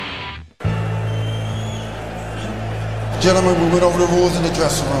Gentlemen, we went over the rules in the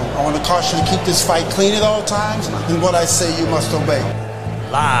dressing room. I want to caution you to keep this fight clean at all times, and what I say you must obey.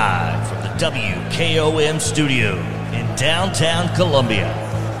 Live from the WKOM studio in downtown Columbia,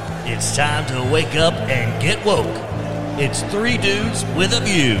 it's time to wake up and get woke. It's Three Dudes with a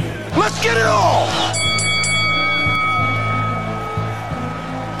View. Let's get it on!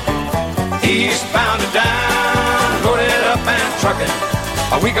 Eastbound and down, loaded up and trucking.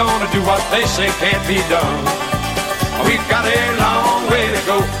 Are we gonna do what they say can't be done? We've got a long way to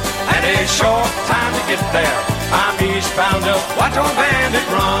go and a short time to get there. I'm eastbound up, watch old bandit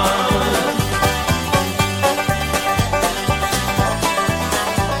run.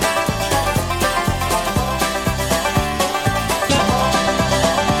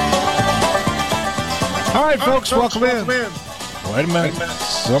 All right, folks, welcome in. Wait a minute.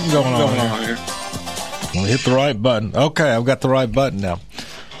 Something going on here. Let me hit the right button. Okay, I've got the right button now.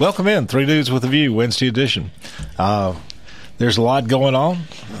 Welcome in, Three Dudes with a View, Wednesday edition. There's a lot going on.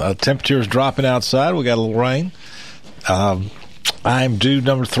 Temperature's dropping outside. We got a little rain. I'm dude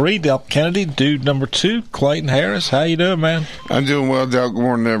number 3, Del Kennedy. Dude number 2, Clayton Harris. How you doing, man? I'm doing well, Del. Good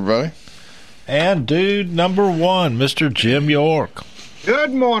morning, everybody. And dude number 1, Mr. Jim York.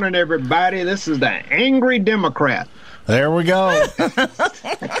 Good morning, everybody. This is the Angry Democrat. There we go.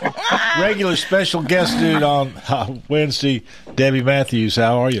 Regular special guest dude on Wednesday, Debbie Matthews.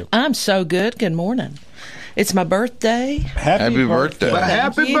 How are you? I'm so good. Good morning. It's my birthday. Happy birthday. Well,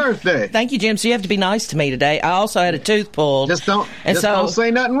 happy birthday. Thank you, Jim. So you have to be nice to me today. I also had a tooth pulled. Just don't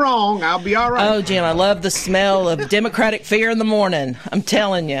say nothing wrong. I'll be all right. Oh, Jim, I love the smell of Democratic fear in the morning. I'm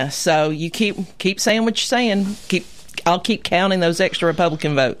telling you. So you keep saying what you're saying. I'll keep counting those extra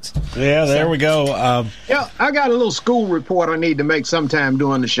Republican votes. Yeah, there we go. Yeah, I got a little school report I need to make sometime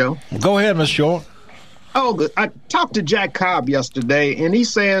during the show. Go ahead, Ms. Short. Oh, I talked to Jack Cobb yesterday, and he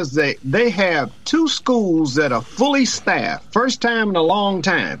says that they have 2 schools that are fully staffed. First time in a long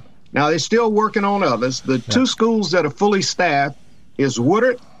time. Now, they're still working on others. The 2 schools that are fully staffed is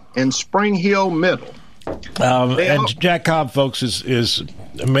Woodard and Spring Hill Middle. And Jack Cobb, folks, is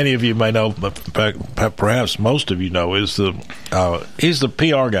many of you may know, but perhaps most of you know, he's the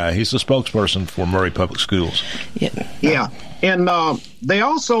PR guy. He's the spokesperson for Murray Public Schools. Yeah. And they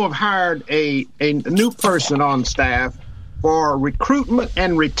also have hired a new person on staff for recruitment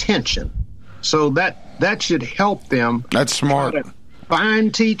and retention. So that should help them. That's smart. Try to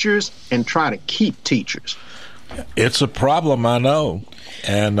find teachers and try to keep teachers. It's a problem, I know.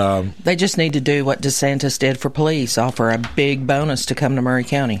 And they just need to do what DeSantis did for police, offer a big bonus to come to Murray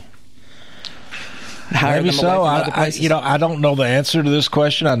County. Maybe so. I don't know the answer to this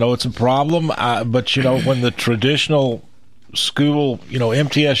question. I know it's a problem, but when the traditional school,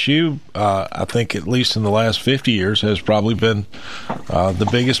 MTSU, I think at least in the last 50 years has probably been the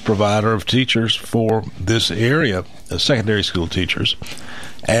biggest provider of teachers for this area, secondary school teachers.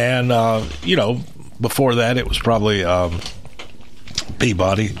 And, before that it was probably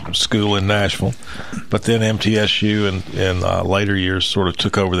Peabody School in Nashville, but then MTSU in later years sort of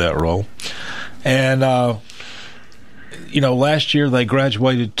took over that role. And, last year they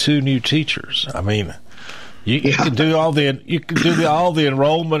graduated 2 new teachers. I mean, you can do all the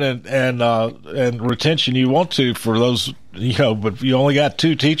enrollment and retention you want to for those, but you only got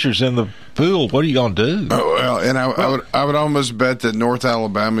 2 teachers in the pool. What are you going to do? Oh, well, and I would almost bet that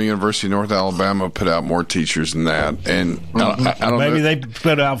University of North Alabama put out more teachers than that. And I don't maybe know. They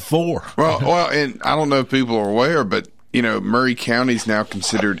put out 4. Well, and I don't know if people are aware, but Murray County is now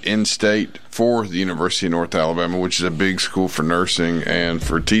considered in-state for the University of North Alabama, which is a big school for nursing and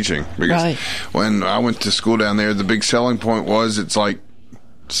for teaching. Because when I went to school down there, the big selling point was it's like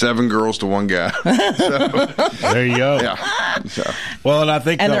 7 girls to 1 guy. There you go. Yeah. So. Well, and I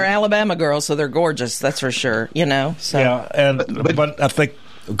think they're Alabama girls, so they're gorgeous. That's for sure. So. Yeah, but I think.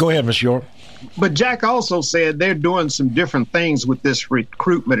 Go ahead, Ms. York. But Jack also said they're doing some different things with this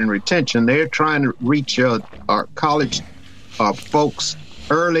recruitment and retention. They're trying to reach our college folks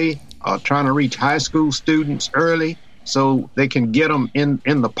early, trying to reach high school students early so they can get them in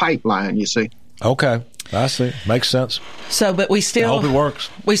the pipeline, you see. Okay, I see. Makes sense. So, but we still... I hope it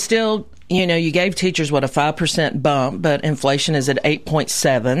works. We still, you gave teachers, a 5% bump, but inflation is at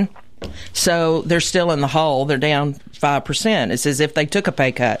 8.7%. So they're still in the hole. They're down 5%. It's as if they took a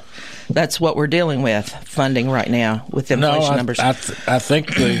pay cut. That's what we're dealing with, funding right now with inflation numbers. I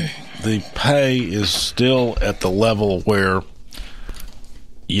think the pay is still at the level where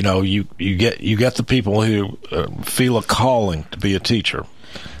you get the people who feel a calling to be a teacher,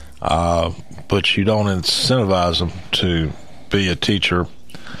 but you don't incentivize them to be a teacher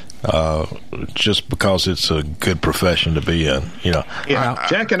just because it's a good profession to be in. Yeah,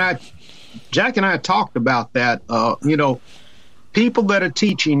 Jack and I Jack and I talked about that. People that are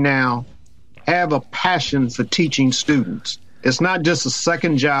teaching now have a passion for teaching students. It's not just a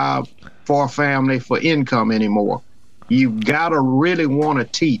second job for a family for income anymore. You've got to really want to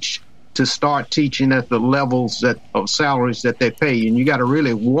teach to start teaching at the levels of salaries that they pay, and you got to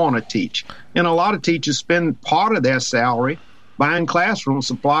really want to teach. And a lot of teachers spend part of their salary buying classroom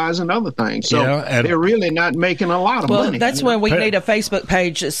supplies and other things. So they're really not making a lot of money. Well, that's when we need a Facebook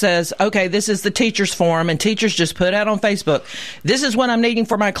page that says, okay, this is the teachers forum, and teachers just put out on Facebook, this is what I'm needing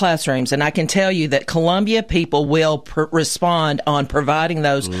for my classrooms. And I can tell you that Columbia people will respond on providing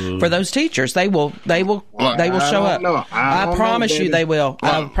those for those teachers. They will show up. I promise you they will.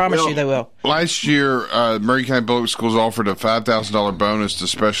 I promise you they will. Last year, Maury County Public Schools offered a $5,000 bonus to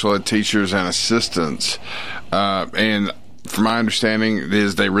special ed teachers and assistants. And from my understanding,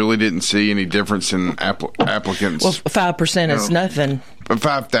 is they really didn't see any difference in applicants. Well, 5% is nothing. But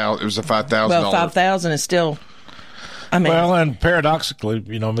 $5,000. It was a $5,000. Well, $5,000 is still. I mean, well, and paradoxically,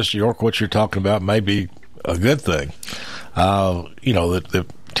 Mr. York, what you're talking about may be a good thing. The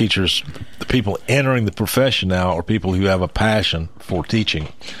teachers, the people entering the profession now, are people who have a passion for teaching,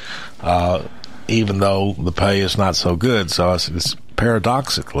 even though the pay is not so good. So it's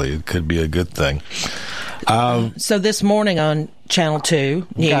paradoxically, it could be a good thing. So this morning on Channel 2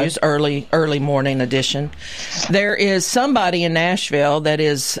 News, early morning edition, there is somebody in Nashville that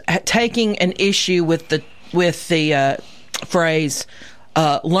is taking an issue with the phrase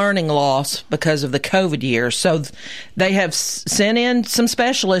learning loss because of the COVID year. So they have sent in some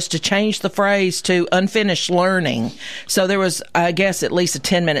specialists to change the phrase to unfinished learning. So there was, I guess, at least a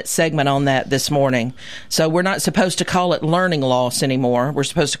 10-minute segment on that this morning. So we're not supposed to call it learning loss anymore. We're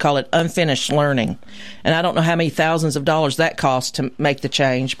supposed to call it unfinished learning. And I don't know how many thousands of dollars that costs to make the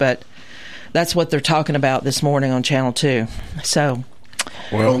change, but that's what they're talking about this morning on Channel 2. So...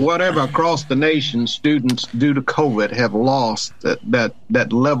 Well, whatever across the nation, students due to COVID have lost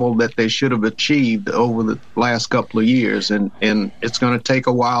that level that they should have achieved over the last couple of years, and it's going to take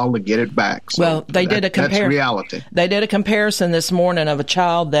a while to get it back. So well, that's reality. They did a comparison this morning of a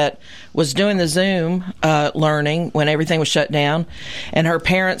child that was doing the Zoom learning when everything was shut down, and her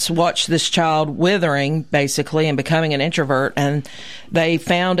parents watched this child withering, basically, and becoming an introvert, and they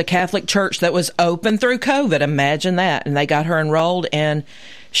found a Catholic church that was open through COVID. Imagine that. And they got her enrolled, and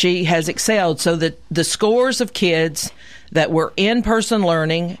she has excelled. So that the scores of kids that were in-person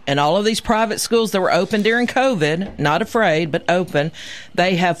learning and all of these private schools that were open during COVID, not afraid, but open,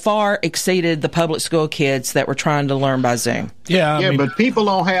 they have far exceeded the public school kids that were trying to learn by Zoom. But people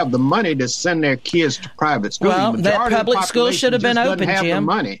don't have the money to send their kids to private schools. Well, that public school should have been open, Jim.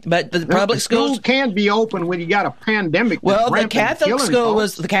 But the public schools can't be open when you got a pandemic. Well, the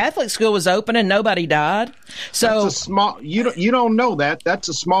Catholic school was open and nobody died. So that's a small. You don't know that. That's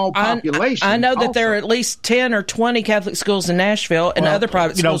a small population. I know that there are at least 10 or 20 Catholic schools in Nashville, and other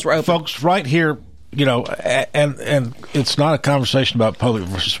private schools were open. Folks, right here, and it's not a conversation about public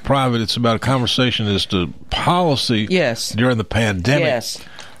versus private. It's about a conversation as to policy during the pandemic. Yes.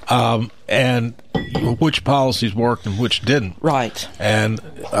 And which policies worked and which didn't. Right. And,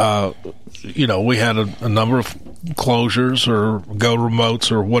 we had a number of closures or go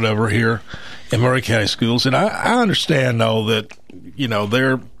remotes or whatever here in Maury County schools. And I understand, though, that,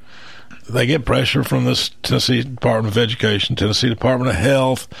 they get pressure from this Tennessee Department of Education, Tennessee Department of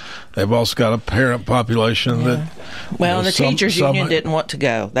Health. They've also got a parent population that... Well, the teachers union didn't want to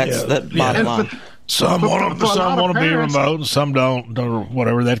go. That's the bottom line. Some want to be remote and some don't, or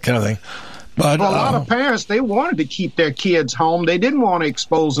whatever, that kind of thing. But a lot of parents, they wanted to keep their kids home. They didn't want to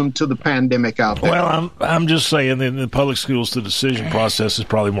expose them to the pandemic out there. Well, I'm just saying in the public schools, the decision process is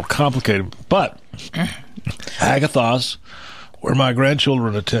probably more complicated. But Agathos, where my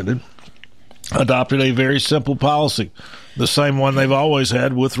grandchildren attended, adopted a very simple policy, the same one they've always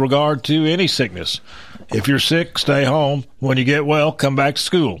had with regard to any sickness. If you're sick, stay home. When you get well, come back to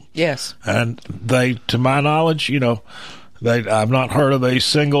school. Yes. And they, to my knowledge, I've not heard of a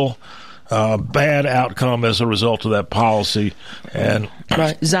single bad outcome as a result of that policy. And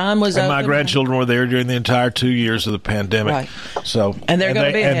Zion was open. My grandchildren were there during the entire 2 years of the pandemic. Right. So and they're going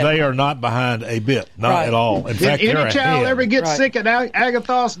to be ahead. And they are not behind a bit, not at all. In fact, did any child ahead. Ever get sick at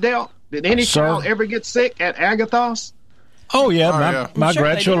Agathos, Del? Did any child ever get sick at Agathos? Oh, yeah. My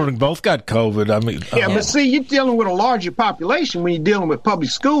grandchildren both got COVID. I mean, but see, you're dealing with a larger population when you're dealing with public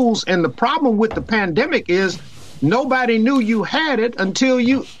schools. And the problem with the pandemic is nobody knew you had it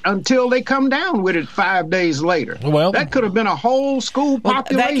until they come down with it 5 days later. Well, that could have been a whole school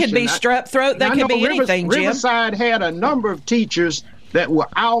population. That could be strep throat. That could be anything, Jim. Riverside had a number of teachers that were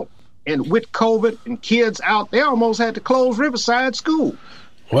out, and with COVID and kids out, they almost had to close Riverside School.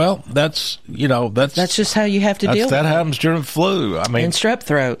 Well, that's just how you have to deal with it. That happens during flu. I mean, and strep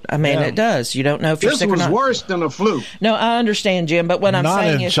throat. I mean, it does. You don't know if you're sick or not. This was worse than a flu. No, I understand, Jim, but what I'm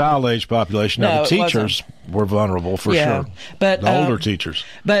saying is... Not in child age population. No, the teachers were vulnerable for sure. But the older teachers.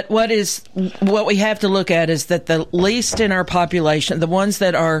 But what we have to look at is that the least in our population, the ones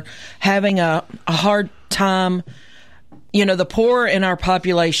that are having a hard time, the poor in our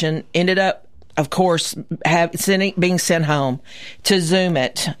population ended up, of course, being sent home to Zoom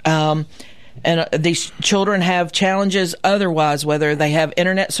it. And these children have challenges otherwise, whether they have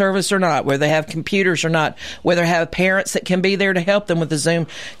internet service or not, whether they have computers or not, whether they have parents that can be there to help them with the Zoom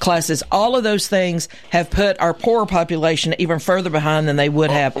classes. All of those things have put our poor population even further behind than they would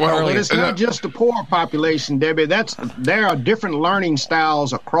have earlier. Well, it's not just the poor population, Debbie. There are different learning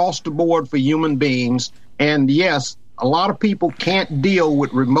styles across the board for human beings. And yes, a lot of people can't deal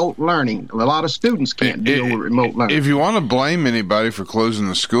with remote learning. A lot of students can't deal with remote learning. If you want to blame anybody for closing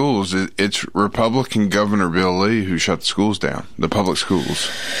the schools, it's Republican Governor Bill Lee who shut the schools down, the public schools.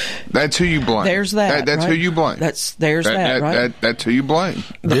 That's who you blame. There's that. That's right? who you blame. That's right? That's who you blame.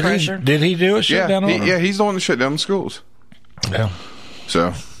 The pressure. Did he do a shutdown? Yeah, he's the one that shut down the schools. Yeah.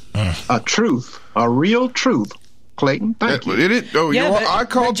 So. A real truth. Clayton, thank you. I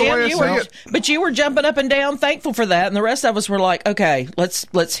called the way I say it. But you were jumping up and down, thankful for that, and the rest of us were like, okay,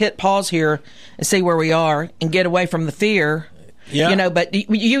 let's hit pause here and see where we are and get away from the fear. Yeah. But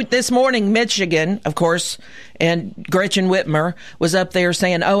you this morning, Michigan, of course, and Gretchen Whitmer was up there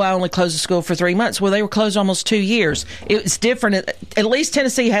saying, I only closed the school for 3 months. Well, they were closed almost 2 years. It was different. At least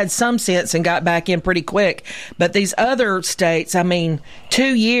Tennessee had some sense and got back in pretty quick. But these other states, 2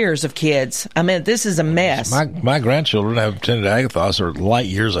 years of kids. This is a mess. My grandchildren have attended Agathos are light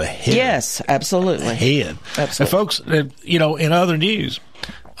years ahead. Yes, absolutely. Ahead. Absolutely. And folks, in other news,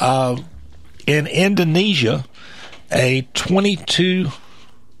 in Indonesia, a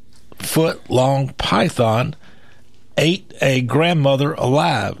 22-foot-long python ate a grandmother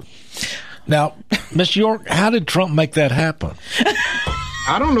alive. Now, Miss York, how did Trump make that happen?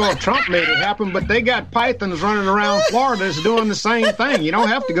 I don't know if Trump made it happen, but they got pythons running around Florida that's doing the same thing. You don't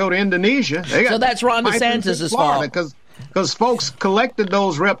have to go to Indonesia. So that's Ron DeSantis' fault. Because folks collected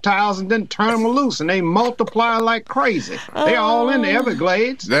those reptiles and then turned them loose, and they multiply like crazy. They're all in the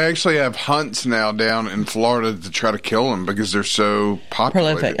Everglades. They actually have hunts now down in Florida to try to kill them because they're so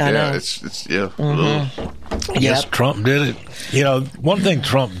populated. Prolific, I know. Mm-hmm. Yes, Trump did it. One thing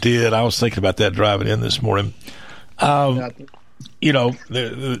Trump did, I was thinking about that driving in this morning. The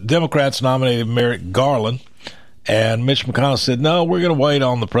Democrats nominated Merrick Garland, and Mitch McConnell said, no, we're going to wait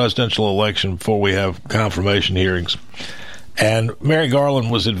on the presidential election before we have confirmation hearings. And Merrick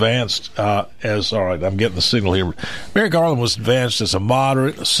Garland was advanced I'm getting the signal here. Merrick Garland was advanced as a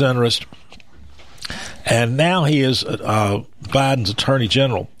moderate, a centrist, and now he is Biden's attorney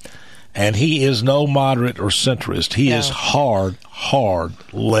general. And he is no moderate or centrist. He is hard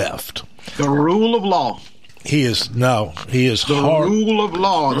left. The rule of law. He is hard. The rule of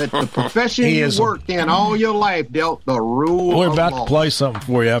law that the profession you worked in all your life dealt the rule of law. We're about to play something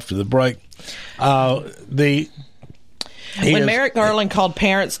for you after the break. When Merrick Garland called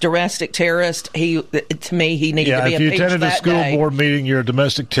parents domestic terrorists, he needed to be impeached that day. If you attended a school board meeting, you're a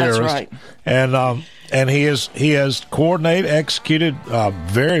domestic terrorist. That's right. And he has coordinated, executed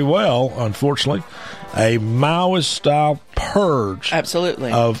very well, unfortunately, a Maoist-style purge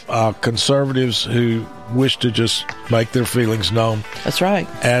absolutely of conservatives who wish to just make their feelings known. That's right.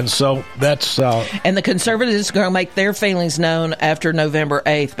 And so that's... and the conservatives are going to make their feelings known after November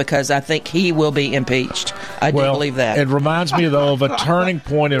 8th because I think he will be impeached. I do believe that. It reminds me, though, of a turning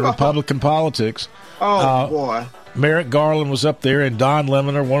point in Republican politics. Oh, boy. Merrick Garland was up there, and Don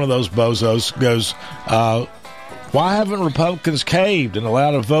Lemon, or one of those bozos, goes... why haven't Republicans caved and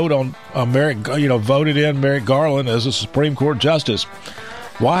allowed a vote on Merrick? Voted in Merrick Garland as a Supreme Court justice.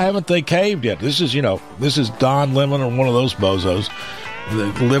 Why haven't they caved yet? This is Don Lemon or one of those bozos, the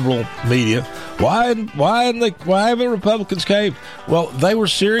liberal media. Why haven't Republicans caved? Well, they were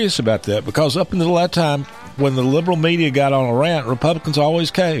serious about that because up until that time, when the liberal media got on a rant, Republicans always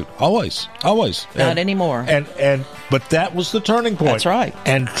caved. Always. Not anymore. But that was the turning point. That's right.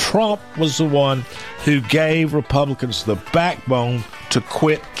 And Trump was the one who gave Republicans the backbone to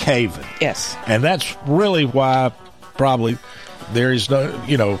quit caving. Yes. And that's really why probably there is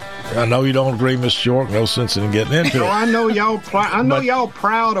no, I know you don't agree, Mr. York, no sense in getting into it. I know y'all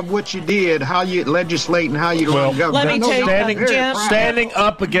proud of what you did, how you legislate and how you run government. Let me tell you, Jim, standing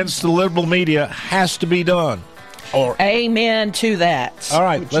up against the liberal media has to be done. Amen to that. All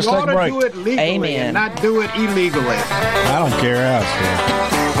right, let's take a break. You ought to do it legally Amen. and not do it illegally. I don't care how it's done.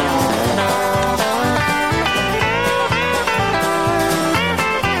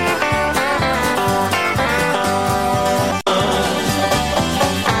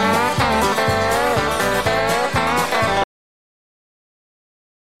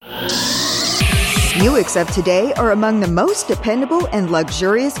 Buicks of today are among the most dependable and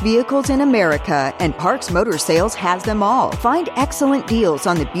luxurious vehicles in America, and Parks Motor Sales has them all. Find excellent deals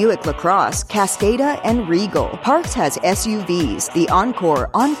on the Buick LaCrosse, Cascada, and Regal. Parks has SUVs, the Encore,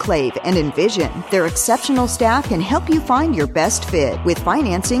 Enclave, and Envision. Their exceptional staff can help you find your best fit with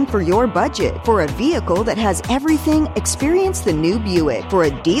financing for your budget. For a vehicle that has everything, experience the new Buick. For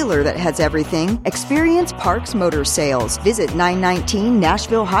a dealer that has everything, experience Parks Motor Sales. Visit 919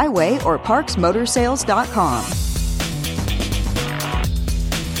 Nashville Highway or parksmotorsales.com.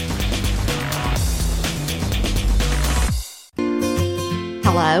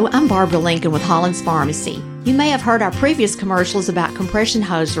 Hello, I'm Barbara Lincoln with Hollins Pharmacy. You may have heard our previous commercials about compression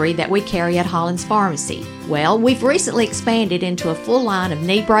hosiery that we carry at Hollins Pharmacy. Well, we've recently expanded into a full line of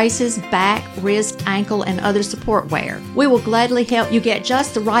knee braces, back, wrist, ankle, and other support wear. We will gladly help you get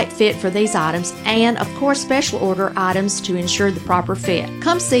just the right fit for these items and, of course, special order items to ensure the proper fit.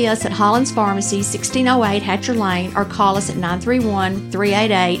 Come see us at Hollins Pharmacy, 1608 Hatcher Lane, or call us at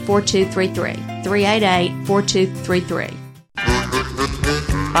 931-388-4233. 388-4233.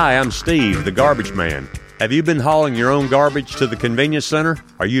 Hi, I'm Steve, the garbage man. Have you been hauling your own garbage to the convenience center?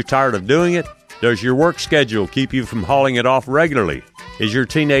 Are you tired of doing it? Does your work schedule keep you from hauling it off regularly? Is your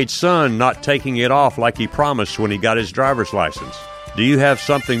teenage son not taking it off like he promised when he got his driver's license? Do you have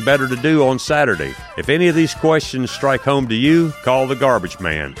something better to do on Saturday? If any of these questions strike home to you, call the garbage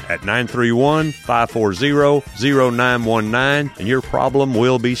man at 931-540-0919 and your problem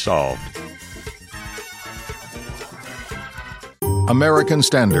will be solved. American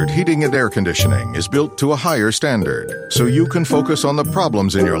Standard Heating and Air Conditioning is built to a higher standard, so you can focus on the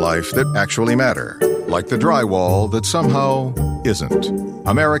problems in your life that actually matter, like the drywall that somehow isn't.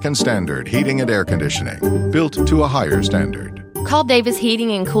 American Standard Heating and Air Conditioning, built to a higher standard. Call Davis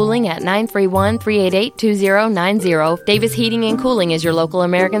Heating and Cooling at 931-388-2090. Davis Heating and Cooling is your local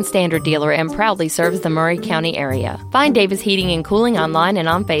American Standard dealer and proudly serves the Maury County area. Find Davis Heating and Cooling online and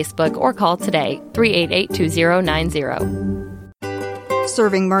on Facebook or call today, 388-2090.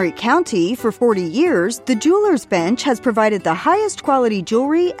 Serving Maury County for 40 years, the Jewelers Bench has provided the highest quality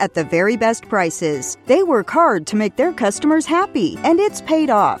jewelry at the very best prices. They work hard to make their customers happy, and it's paid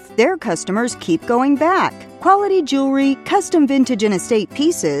off. Their customers keep going back. Quality jewelry, custom vintage and estate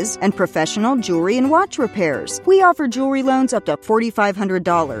pieces, and professional jewelry and watch repairs. We offer jewelry loans up to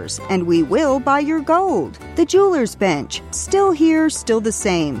 $4,500, and we will buy your gold. The Jewelers Bench, still here, still the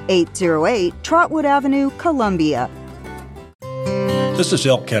same. 808 Trotwood Avenue, Columbia. This is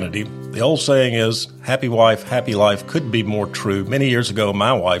Elk Kennedy. The old saying is, happy wife, happy life could be more true. Many years ago,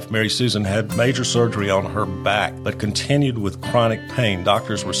 my wife, Mary Susan, had major surgery on her back, but continued with chronic pain.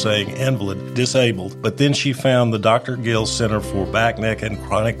 Doctors were saying invalid, disabled. But then she found the Dr. Gill Center for Back, Neck, and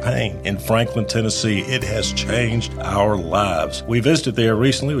Chronic Pain in Franklin, Tennessee. It has changed our lives. We visited there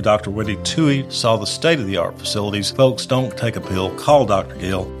recently with Dr. Wendy Toohey, saw the state-of-the-art facilities. Folks, don't take a pill. Call Dr.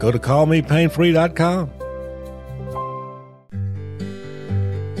 Gill. Go to callmepainfree.com.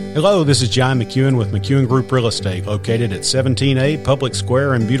 Hello, this is John McEwen with McEwen Group Real Estate, located at 17A Public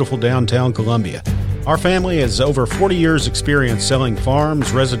Square in beautiful downtown Columbia. Our family has over 40 years' experience selling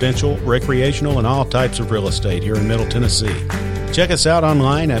farms, residential, recreational, and all types of real estate here in Middle Tennessee. Check us out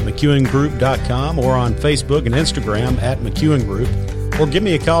online at McEwenGroup.com or on Facebook and Instagram at McEwen Group, or give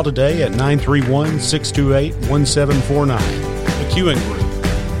me a call today at 931-628-1749. McEwen Group.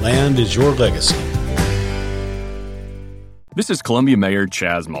 Land is your legacy. This is Columbia Mayor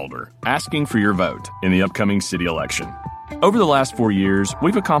Chaz Mulder, asking for your vote in the upcoming city election. Over the last 4 years,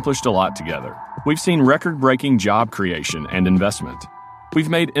 we've accomplished a lot together. We've seen record-breaking job creation and investment. We've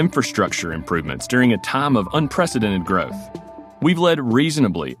made infrastructure improvements during a time of unprecedented growth. We've led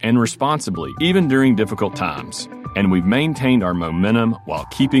reasonably and responsibly, even during difficult times. And we've maintained our momentum while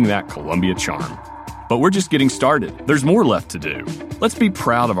keeping that Columbia charm. But we're just getting started. There's more left to do. Let's be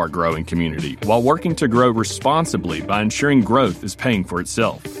proud of our growing community while working to grow responsibly by ensuring growth is paying for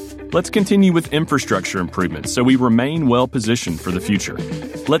itself. Let's continue with infrastructure improvements so we remain well positioned for the future.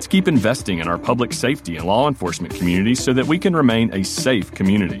 Let's keep investing in our public safety and law enforcement communities so that we can remain a safe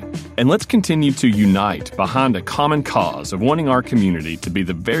community. And let's continue to unite behind a common cause of wanting our community to be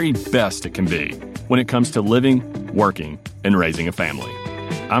the very best it can be when it comes to living, working, and raising a family.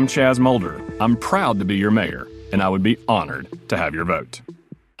 I'm Chaz Mulder. I'm proud to be your mayor, and I would be honored to have your vote.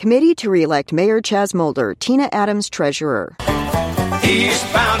 Committee to re-elect Mayor Chaz Mulder, Tina Adams, Treasurer.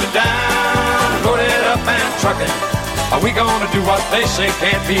 Eastbound and down, loaded up and trucking. Are we gonna do what they say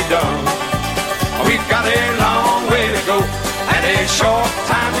can't be done? We've got a long way to go and a short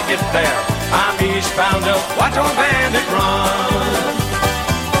time to get there. I'm eastbound up, watch old bandit run.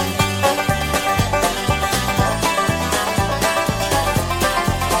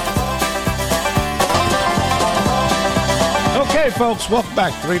 right, folks, welcome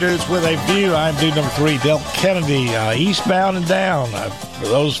back. Three Dudes with a View. I'm dude number 3, Del Kennedy, Eastbound and Down. For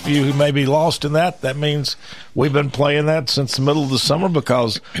those of you who may be lost in that means we've been playing that since the middle of the summer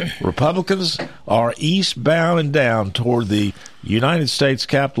because Republicans are eastbound and down toward the United States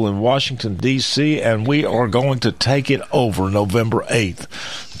Capitol in Washington, D.C., and we are going to take it over November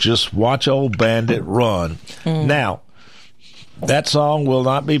 8th. Just watch old Bandit run. Now, that song will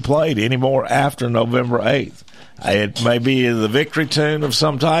not be played anymore after November 8th. It may be the victory tune of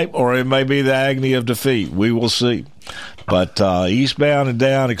some type, or it may be the agony of defeat. We will see. But Eastbound and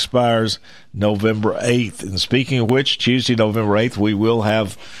Down expires November 8th. And speaking of which, Tuesday, November 8th, we will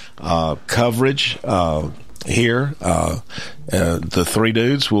have coverage here. The Three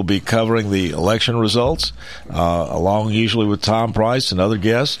Dudes will be covering the election results, along usually with Tom Price and other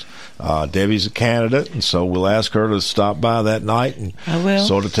guests. Debbie's a candidate, and so we'll ask her to stop by that night and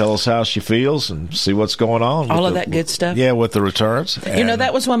sort of tell us how she feels and see what's going on. All of that good stuff. Yeah, with the returns. You know,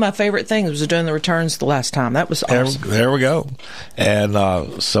 that was one of my favorite things, was doing the returns the last time. That was awesome. There we go. And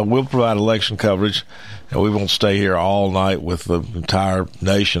so we'll provide election coverage, and we won't stay here all night with the entire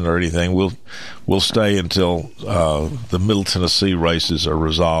nation or anything. We'll stay until the Middle Tennessee races are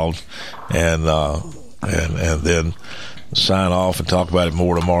resolved, and then sign off and talk about it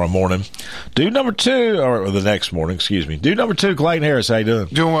more tomorrow morning. Dude number 2, or the next morning, excuse me. Dude number 2, Clayton Harris, how you doing?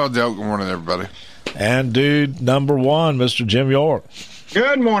 Doing well, Dale. Good morning, everybody. And dude number 1, Mr. Jim York.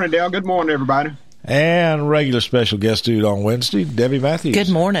 Good morning, Dale. Good morning, everybody. And regular special guest dude on Wednesday, Debbie Matthews. Good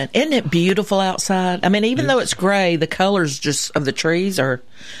morning. Isn't it beautiful outside? I mean, even though it's gray, the colors just of the trees are.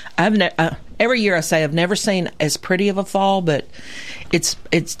 Every year I say I've never seen as pretty of a fall, but it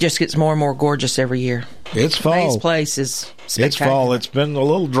just gets more and more gorgeous every year. It's fall. May's Place is spectacular. It's fall. It's been a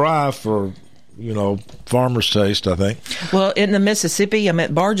little dry for, farmer's taste, I think. Well, in the Mississippi,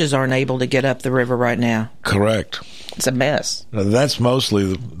 barges aren't able to get up the river right now. Correct. It's a mess. Now, that's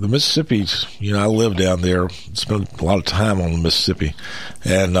mostly the Mississippi. I live down there. Spent a lot of time on the Mississippi,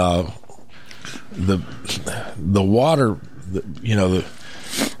 and the water.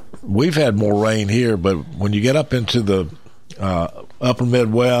 We've had more rain here, but when you get up into the upper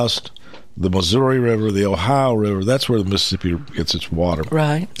Midwest, the Missouri River, the Ohio River, that's where the Mississippi gets its water.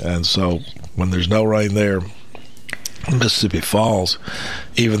 Right. And so when there's no rain there, Mississippi falls,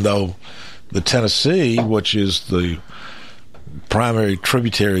 even though the Tennessee, which is the primary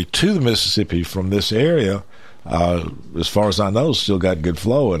tributary to the Mississippi from this area, as far as I know, still got good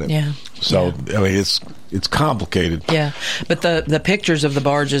flow in it. Yeah. So, I mean, it's complicated. Yeah. But the pictures of the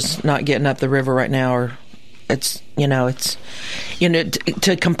barges not getting up the river right now are, to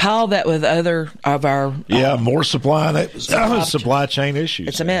compile that with other of our more supply chain issues.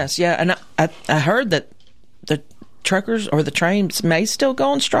 It's a mess. Yeah, and I heard that the truckers or the trains may still go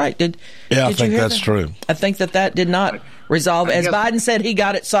on strike. Did I think that's true. I think that did not resolve. As Biden said, he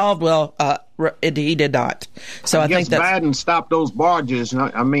got it solved. Well, he did not. So I think that Biden stopped those barges.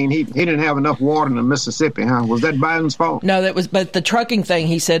 I mean, he didn't have enough water in the Mississippi, huh? Was that Biden's fault? No, but the trucking thing,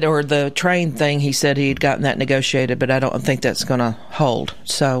 he said, or the train thing, he said he'd gotten that negotiated, but I don't think that's going to hold.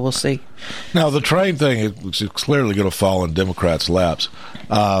 So we'll see. Now, the train thing is clearly going to fall in Democrats' laps.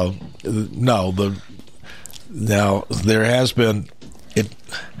 Now there has been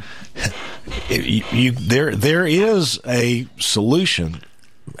there is a solution,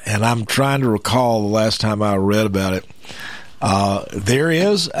 and I'm trying to recall the last time I read about it. There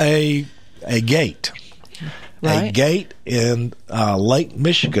is a gate, right. A gate in Lake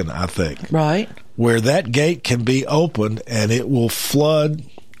Michigan, I think, right, where that gate can be opened and it will flood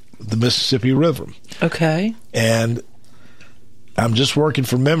the Mississippi River. Okay, and I'm just working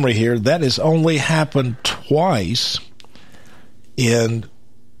from memory here. That has only happened twice in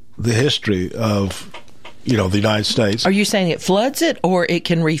the history of, the United States. Are you saying it floods it, or it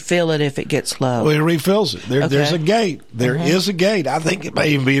can refill it if it gets low? Well, it refills it. There's a gate. There is a gate. I think it may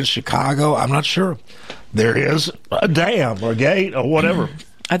even be in Chicago. I'm not sure. There is a dam or a gate or whatever.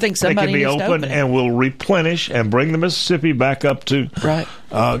 I think somebody needs to open open and will replenish and bring the Mississippi back up to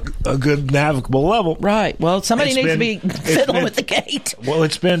a good navigable level. Right. Well, somebody needs to be fiddling with the gate. Well,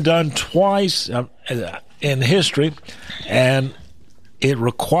 it's been done twice in history, and it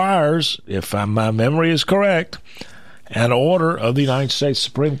requires, if my memory is correct, an order of the United States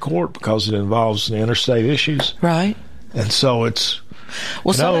Supreme Court because it involves interstate issues. Right. And so it's...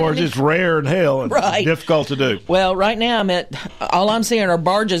 in other words, it's rare in hell and difficult to do. Well, right now all I'm seeing are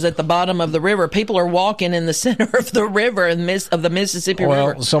barges at the bottom of the river. People are walking in the center of the river of the Mississippi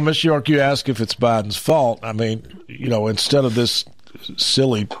River. Well, so Ms. York, you ask if it's Biden's fault. I mean, instead of this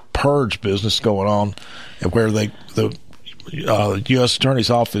silly purge business going on, where the U.S. Attorney's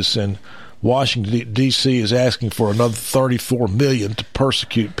Office in Washington, D.C. is asking for another $34 million to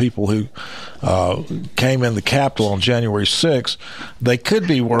persecute people who came in the Capitol on January 6th. They could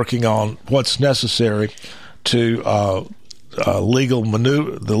be working on what's necessary to legal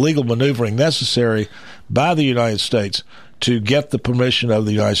maneuvering necessary by the United States to get the permission of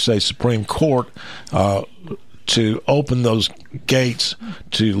the United States Supreme Court to open those gates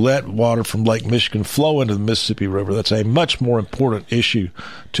to let water from Lake Michigan flow into the Mississippi River. That's a much more important issue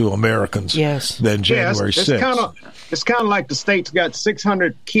to Americans than January 6th. It's kind of like the state's got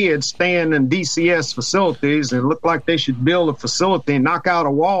 600 kids staying in DCS facilities and look like they should build a facility and knock out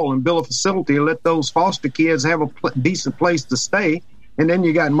a wall and build a facility and let those foster kids have a decent place to stay. And then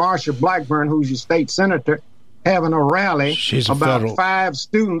you got Marsha Blackburn, who's your state senator, having a rally about 5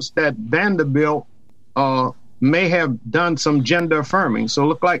 students that Vanderbilt may have done some gender affirming. So it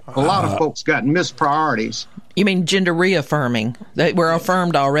looked like a lot of folks got missed priorities. You mean gender reaffirming? They were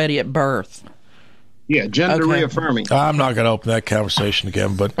affirmed already at birth. Yeah, gender reaffirming. I'm not going to open that conversation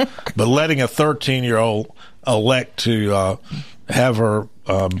again, but letting a 13-year-old elect to have her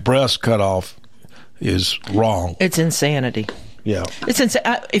breast cut off is wrong. It's insanity. Yeah, it's insane.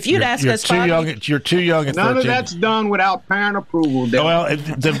 If you'd ask us, you're too young. At none 13. of that's done without parent approval. Well,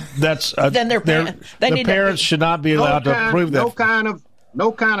 that's then the parents should not be allowed to approve that.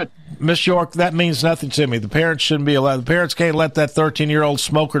 No kind of. Miss York, that means nothing to me. The parents shouldn't be allowed. The parents can't let that 13-year-old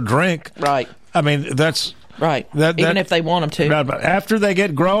smoke or drink. Right. I mean, that's right. Even if they want them to. But after they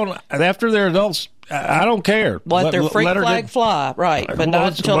get grown, after they're adults, I don't care. Let their freak flag fly, right? But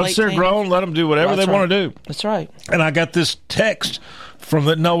not until once they're grown, let them do whatever they want to do. That's right. And I got this text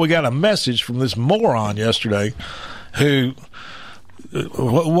we got a message from this moron yesterday who,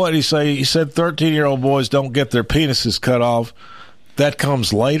 what did he say? He said 13-year-old boys don't get their penises cut off. That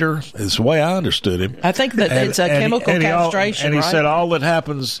comes later, is the way I understood him. I think that it's a chemical castration, and he said all that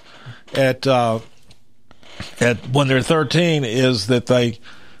happens at when they're 13 is that they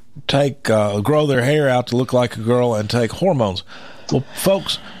grow their hair out to look like a girl and take hormones. Well,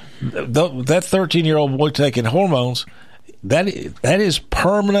 folks, that 13-year-old boy taking hormones, that is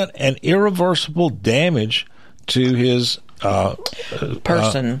permanent and irreversible damage to his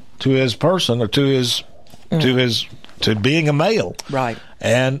person, to being a male. Right.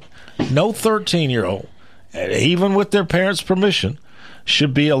 And no 13-year-old, even with their parents' permission,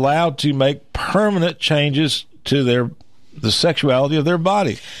 should be allowed to make permanent changes to the sexuality of their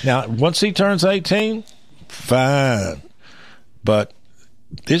body. Now, once he turns 18, fine. But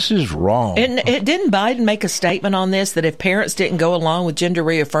this is wrong. And didn't Biden make a statement on this, that if parents didn't go along with gender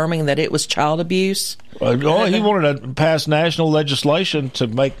reaffirming, that it was child abuse? He wanted to pass national legislation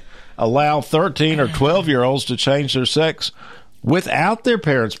to allow 13 or 12-year-olds to change their sex without their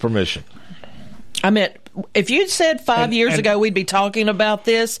parents' permission. I mean, if you'd said 5 years ago we'd be talking about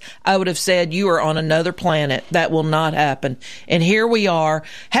this, I would have said you are on another planet. That will not happen. And here we are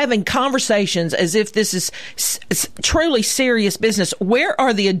having conversations as if this is truly serious business. Where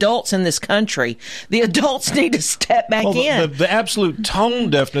are the adults in this country? The adults need to step back in. The absolute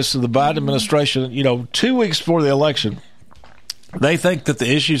tone deafness of the Biden administration, 2 weeks before the election, they think that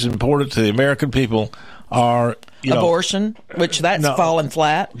the issues important to the American people are abortion, which that's falling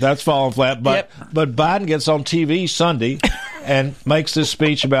flat. That's falling flat. But Biden gets on TV Sunday and makes this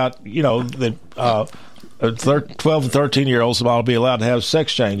speech about that 12 and 13-year-olds ought to be allowed to have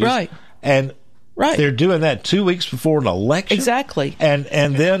sex changes. Right. And they're doing that 2 weeks before an election. Exactly. And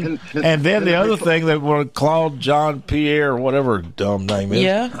then the other thing that Claude Jean Pierre or whatever her dumb name is.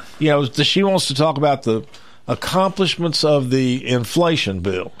 Yeah. She wants to talk about the accomplishments of the inflation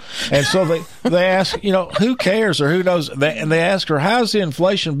bill. And so they ask, who cares or who knows? And they ask her, how's the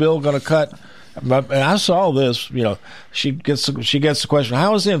inflation bill going to cut? And I saw this, she gets the question,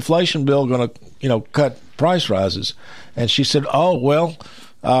 how is the inflation bill going to, cut price rises? And she said, oh, well,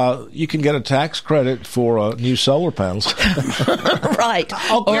 you can get a tax credit for new solar panels. Right.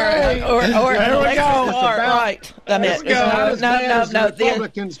 Okay. Or there we go. Right. I mean, no. The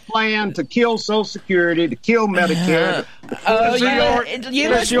Republicans plan to kill Social Security, to kill Medicare. You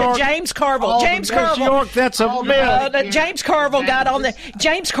listen to James Carville. James Carville. York, that's a myth. James Carville got on the.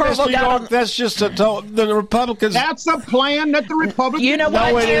 James Carville got on. That's just the Republicans. That's a plan that the Republicans. You know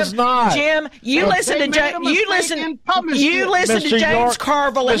what, Jim? It is not. Jim, you listen to James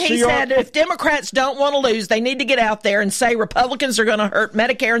Carville, and he said if Democrats don't want to lose, they need to get out there and say Republicans are going to hurt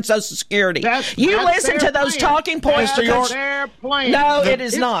Medicare and Social Security. You listen to those talking points. No, it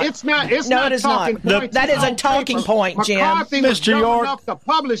is not. It's not. No, it is not. That is a talking point, Jim. Mr. York, enough to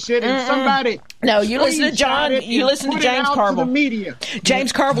publish it, and somebody. No, you listen to John. You listen to James Carville. The media.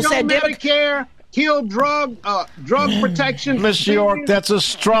 James Carville said Medicare kill drug protection. Mr. York, that's a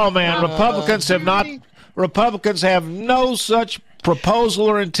straw man. Republicans have no such proposal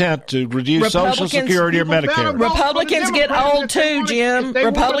or intent to reduce Social Security or Medicare. Republicans get old too, Jim.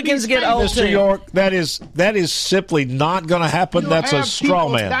 Republicans get old too. Mr. York, that is simply not going to happen. That's a straw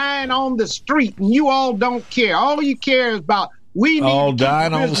man. Dying on the street, and you all don't care. All you care is about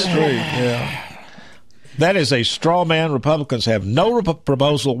dying on the street. Yeah. That is a straw man. Republicans have no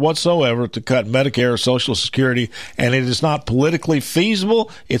proposal whatsoever to cut Medicare or Social Security, and it is not politically feasible.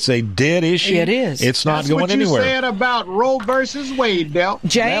 It's a dead issue. It is. It's not going anywhere. That's what you said about Roe versus Wade, Del.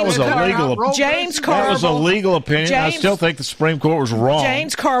 That was a legal opinion. I still think the Supreme Court was wrong.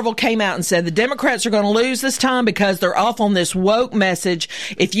 James Carville came out and said the Democrats are going to lose this time because they're off on this woke message.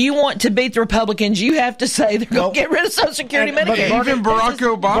 If you want to beat the Republicans, you have to say they're going to get rid of Social Security and Medicare. But even Barack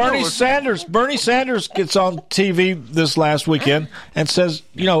Obama Bernie Sanders gets on TV this last weekend and says,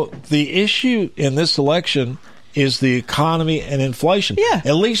 the issue in this election is the economy and inflation. Yeah.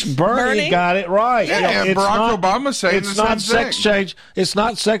 At least Bernie got it right. Yeah, and Barack Obama saying it's not sex change. It's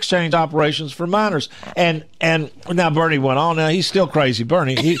not sex change operations for minors. And now Bernie went on. Now he's still crazy.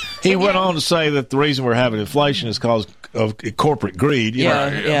 Bernie he went on to say that the reason we're having inflation is because of corporate greed.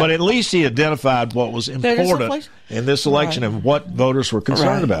 But at least he identified what was important in this election and what voters were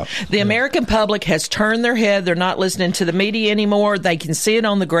concerned about. The American public has turned their head. They're not listening to the media anymore. They can see it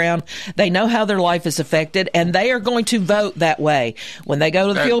on the ground. They know how their life is affected, and they are going to vote that way when they go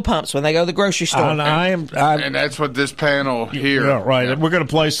to the fuel pumps, when they go to the grocery store. And that's what this panel here. Yeah, right. Yeah. We're going to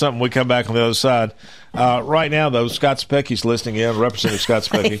play something. We come back on the other side. Right now, though, Scott Specky's listening in, Representative Scott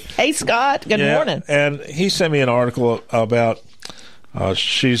Specky. Hey, Scott. Good morning. And he sent me an article about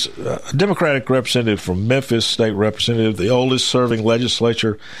she's a Democratic representative from Memphis, state representative, the oldest serving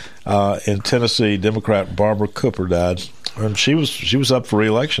legislature in Tennessee. Democrat Barbara Cooper died, and she was up for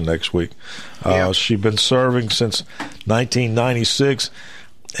re-election next week. She'd been serving since 1996,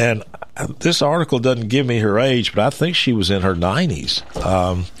 and this article doesn't give me her age, but I think she was in her 90s.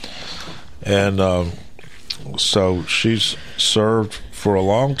 So she's served for a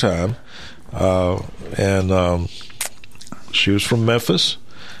long time, and she was from Memphis,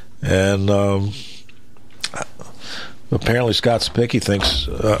 and apparently Scott Specky thinks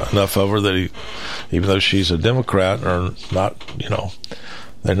enough of her that even though she's a Democrat or not,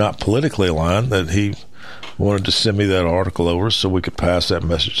 they're not politically aligned, that he wanted to send me that article over so we could pass that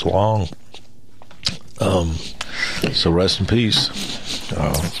message along. So rest in peace.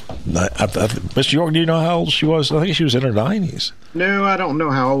 Mr. York, do you know how old she was? I think she was in her 90s. No, I don't know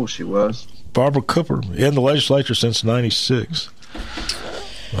how old she was. Barbara Cooper, in the legislature since 96.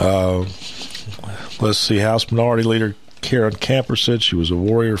 Let's see, House Minority Leader Karen Camper said she was a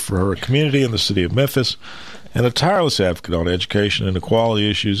warrior for her community in the city of Memphis and a tireless advocate on education and equality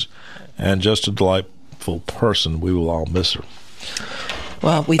issues, and just a delightful person. We will all miss her.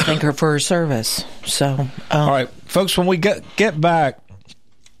 Well, we thank her for her service. So, all right, folks, when we get back,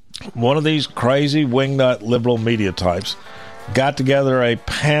 one of these crazy wingnut liberal media types got together a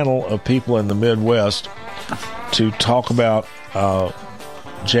panel of people in the Midwest to talk about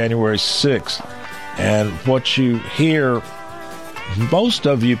January 6th. And what you hear, most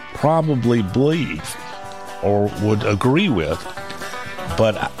of you probably believe or would agree with.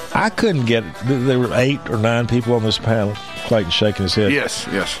 But I couldn't get, there were 8 or 9 people on this panel. Clayton shaking his head. Yes.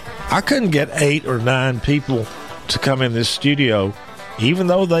 I couldn't get 8 or 9 people to come in this studio, even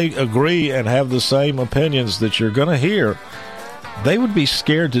though they agree and have the same opinions that you're going to hear. They would be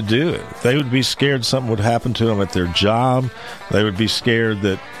scared to do it. They would be scared something would happen to them at their job. They would be scared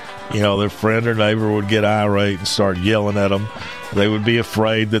that, their friend or neighbor would get irate and start yelling at them. They would be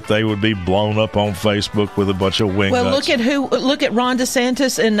afraid that they would be blown up on Facebook with a bunch of wingnuts. Well, look at Ron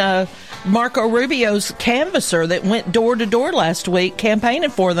DeSantis and Marco Rubio's canvasser that went door to door last week campaigning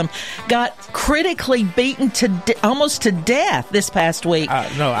for them, got critically beaten almost to death this past week.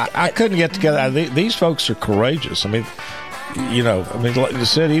 I couldn't get together. These folks are courageous. Like you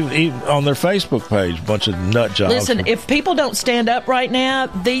said, even on their Facebook page, a bunch of nut jobs. Listen, if people don't stand up right now,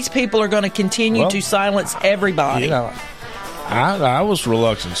 these people are going to continue to silence everybody. I was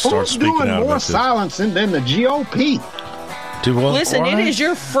reluctant to start speaking out about this. Who's doing more silencing than the GOP? Listen, it is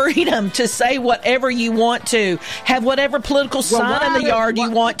your freedom to say whatever you want to, have whatever political sign in the yard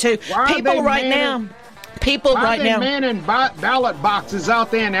you want to. People right now. people right now. I've been manning ballot boxes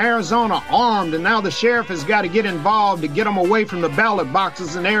out there in Arizona armed, and now the sheriff has got to get involved to get them away from the ballot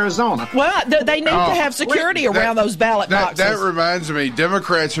boxes in Arizona. Well, they need to have security around those ballot boxes. That reminds me,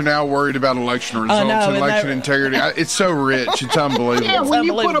 Democrats are now worried about election results and election integrity. It's so rich. It's unbelievable. Yeah, when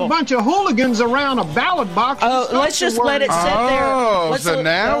you put a bunch of hooligans around a ballot box. Let's just let it sit there. So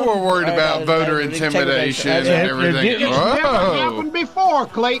now we're worried about voter intimidation and everything. It's never happened before,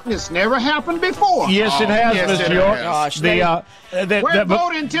 Clayton. It's never happened before. Yes, it has, Mr. York. Gosh, where's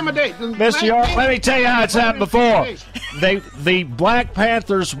voter intimidation? Mr. York, let me tell you how it's happened before. The Black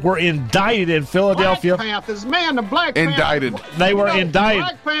Panthers were indicted in Philadelphia. Black Panthers, man, the Black indicted. Panthers. They were indicted.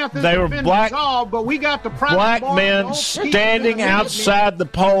 Black Panthers they were been black. Dissolved, but we got the black men standing outside the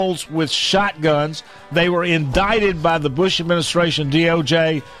polls with shotguns. They were indicted by the Bush administration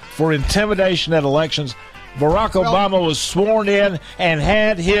DOJ for intimidation at elections. Barack Obama was sworn in and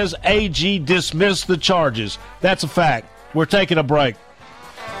had his AG dismiss the charges. That's a fact. We're taking a break.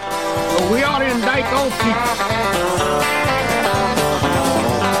 Well, we ought to indict those people.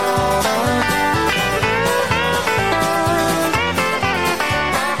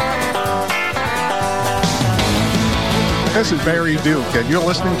 This is Barry Duke, and you're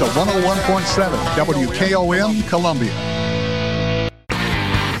listening to 101.7 WKOM Columbia.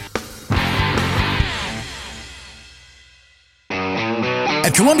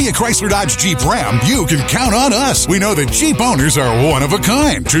 At Columbia Chrysler Dodge Jeep Ram, you can count on us. We know that Jeep owners are one of a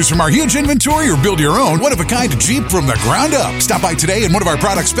kind. Choose from our huge inventory or build your own one-of-a-kind Jeep from the ground up. Stop by today and one of our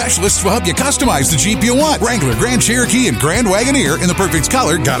product specialists will help you customize the Jeep you want. Wrangler, Grand Cherokee, and Grand Wagoneer in the perfect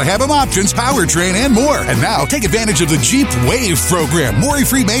color, gotta have them options, powertrain, and more. And now, take advantage of the Jeep Wave program.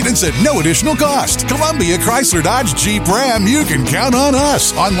 Worry-free maintenance at no additional cost. Columbia Chrysler Dodge Jeep Ram, you can count on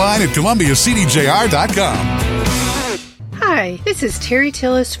us. Online at ColumbiaCDJR.com. Hi, this is Terry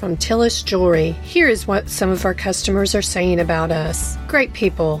Tillis from Tillis Jewelry. Here is what some of our customers are saying about us. Great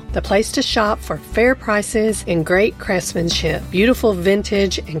people, the place to shop for fair prices and great craftsmanship, beautiful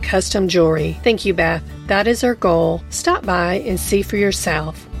vintage and custom jewelry. Thank you, Beth. That is our goal. Stop by and see for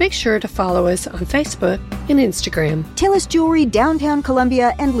yourself. Make sure to follow us on Facebook and Instagram. Tillis Jewelry, downtown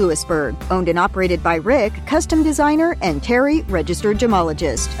Columbia and Lewisburg. Owned and operated by Rick, custom designer, and Terry, registered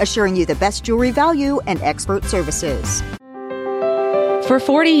gemologist. Assuring you the best jewelry value and expert services. For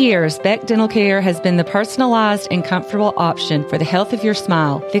 40 years, Beck Dental Care has been the personalized and comfortable option for the health of your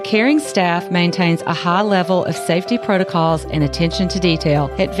smile. The caring staff maintains a high level of safety protocols and attention to detail.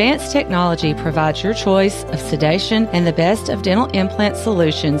 Advanced technology provides your choice of sedation and the best of dental implant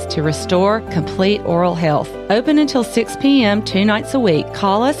solutions to restore complete oral health. Open until 6 p.m. 2 nights a week.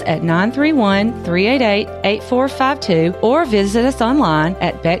 Call us at 931-388-8452 or visit us online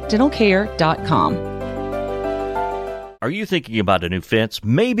at beckdentalcare.com. Are you thinking about a new fence?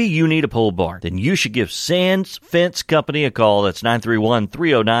 Maybe you need a pole barn. Then you should give Sands Fence Company a call. That's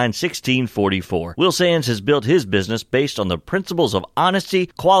 931-309-1644. Will Sands has built his business based on the principles of honesty,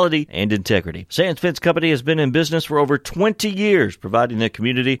 quality, and integrity. Sands Fence Company has been in business for over 20 years, providing the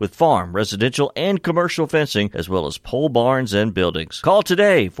community with farm, residential, and commercial fencing, as well as pole barns and buildings. Call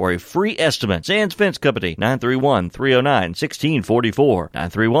today for a free estimate. Sands Fence Company, 931-309-1644.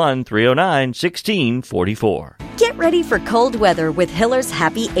 931-309-1644. Get ready for cold weather with Hiller's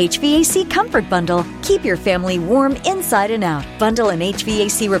Happy HVAC Comfort Bundle. Keep your family warm inside and out. Bundle an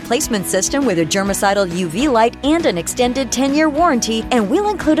HVAC replacement system with a germicidal UV light and an extended 10-year warranty, and we'll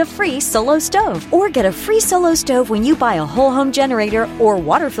include a free solo stove. Or get a free solo stove when you buy a whole home generator or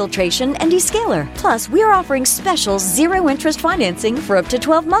water filtration and descaler. Plus, we're offering special zero-interest financing for up to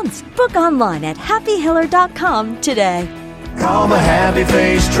 12 months. Book online at happyhiller.com today. Call the Happy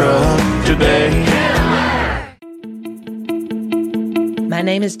Face Truck today. My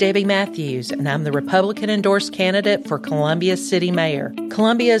name is Debbie Matthews, and I'm the Republican-endorsed candidate for Columbia City Mayor.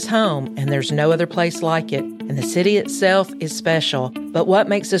 Columbia is home, and there's no other place like it, and the city itself is special. But what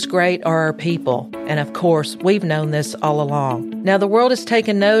makes us great are our people, and of course, we've known this all along. Now, the world has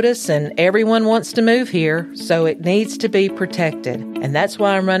taken notice, and everyone wants to move here, so it needs to be protected. And that's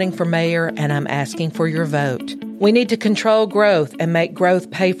why I'm running for mayor, and I'm asking for your vote. We need to control growth and make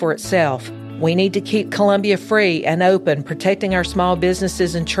growth pay for itself. We need to keep Columbia free and open, protecting our small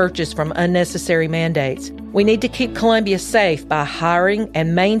businesses and churches from unnecessary mandates. We need to keep Columbia safe by hiring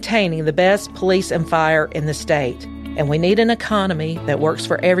and maintaining the best police and fire in the state. And we need an economy that works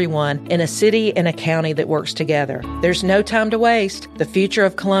for everyone in a city and a county that works together. There's no time to waste. The future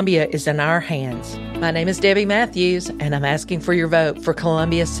of Columbia is in our hands. My name is Debbie Matthews, and I'm asking for your vote for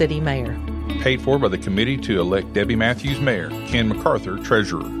Columbia City Mayor. Paid for by the committee to elect Debbie Matthews Mayor, Ken MacArthur,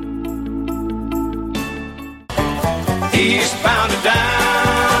 Treasurer. Eastbound and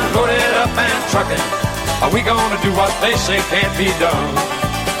down, loaded up and trucking. Are we gonna do what they say can't be done?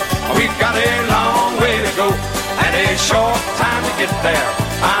 We've got a long way to go and a short time to get there.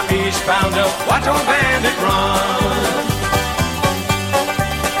 I'm eastbound up, watch old bandit run.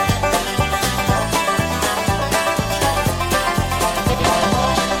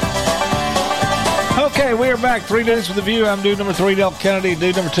 Okay, we are back. 3 Dudes with a View. I'm dude number 3, Del Kennedy.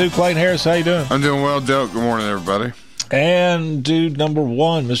 Dude number 2, Clayton Harris. How you doing? I'm doing well, Del. Good morning, everybody. And dude number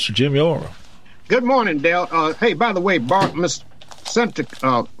 1, Mr. Jim York. Good morning, Del. Hey, by the way, Representative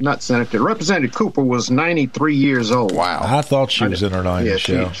Cooper was 93 years old. Wow. I thought she was in her 90s.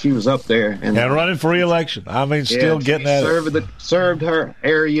 Yeah, she was up there. And running for re-election. I mean, still getting at it. Served her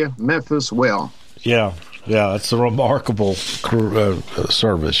area, Memphis, well. Yeah, it's a remarkable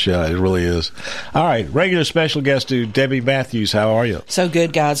service. Yeah, it really is. All right, regular special guest dude, Debbie Matthews. How are you? So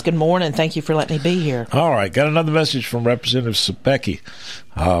good, guys. Good morning. Thank you for letting me be here. All right, got another message from Representative Sepecki,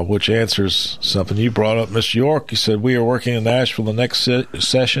 which answers something you brought up, Mr. York. You said, we are working in Nashville the next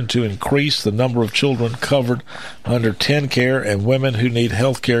session to increase the number of children covered under TennCare and women who need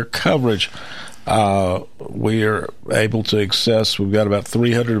health care coverage. We are able to access, we've got about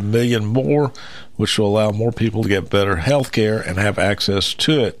 300 million more, which will allow more people to get better health care and have access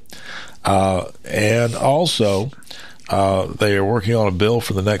to it. And also, they are working on a bill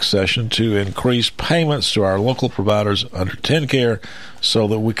for the next session to increase payments to our local providers under TennCare so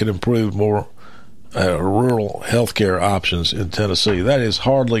that we can improve more rural health care options in Tennessee. That is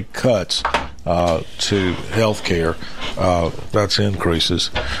hardly cuts to health care. That's increases,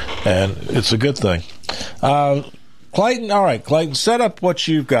 and it's a good thing. Clayton, all right, Clayton, set up what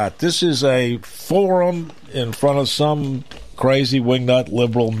you've got. This is a forum in front of some crazy wingnut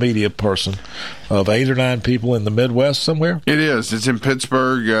liberal media person of 8 or 9 people in the Midwest somewhere? It is. It's in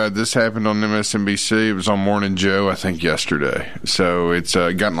Pittsburgh. This happened on MSNBC. It was on Morning Joe, I think, yesterday. So it's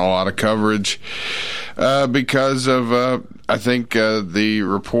gotten a lot of coverage because of, I think, the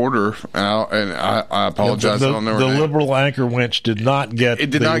reporter, and I apologize. I don't know her name. The liberal anchor winch did not get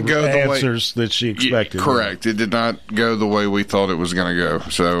the answers that she expected. Correct. It did not go the way we thought it was going to go.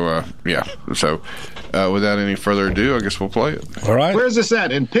 So, So without any further ado, I guess we'll play it. All right. Where's this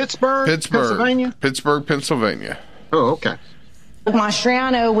at? In Pittsburgh, Pennsylvania? Pittsburgh, Pennsylvania. Oh, okay.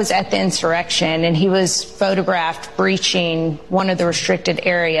 Mastriano was at the insurrection, and he was photographed breaching one of the restricted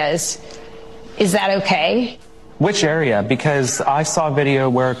areas. Is that okay? Which area? Because I saw a video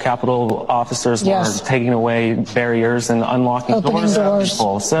where Capitol officers were taking away barriers and unlocking doors for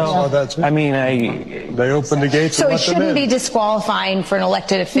people. So, I mean, they opened the gates. So it shouldn't be disqualifying for an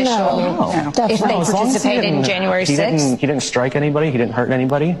elected official if they participated in January 6th? He didn't strike anybody. He didn't hurt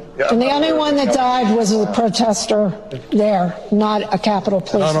anybody. And the only one that died was a protester there, not a Capitol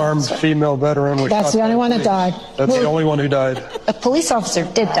police unarmed female veteran. That's the only one that died. That's the only one who died. A police officer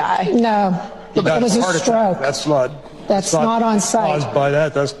did die. No. It was a stroke. That's not on site. Caused by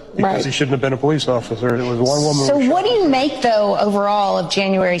that. That's because he shouldn't have been a police officer. It was one woman. So what do you make, though, overall of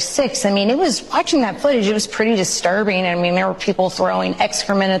January 6th? I mean, it was, watching that footage, it was pretty disturbing. I mean, there were people throwing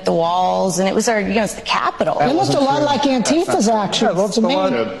excrement at the walls, and it was it's the Capitol. It looked a lot like Antifa's actions. Yeah, it looked a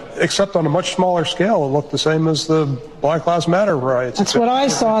lot, except on a much smaller scale. It looked the same as the Black Lives Matter riots. That's what I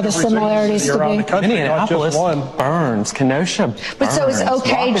saw, the similarities to be. Minneapolis burns, Kenosha burns. But so it's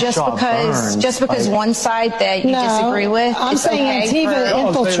okay just because one side that you disagree with? I'm saying Antifa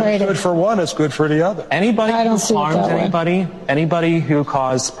infiltrated. It's good for one, it's good for the other. Anybody who harms anybody who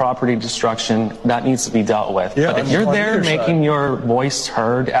caused property destruction, that needs to be dealt with. Yeah, but if you're there making your voice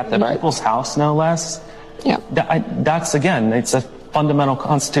heard at the people's house, no less, that's, again, it's a fundamental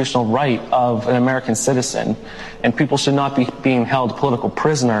constitutional right of an American citizen, and people should not be being held political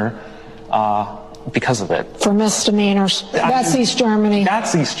prisoner because of it. For misdemeanors. That's East Germany.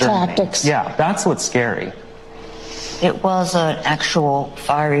 That's East Germany. Tactics. Yeah, that's what's scary. It was an actual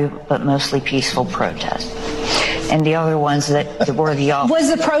fiery but mostly peaceful protest. And the other ones that were the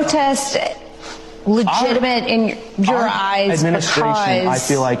Was the protest legitimate in your eyes? Administration, I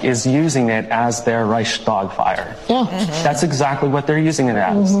feel like, is using it as their Reichstag fire. Yeah. Mm-hmm. That's exactly what they're using it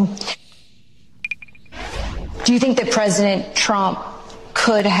as. Mm-hmm. Do you think that President Trump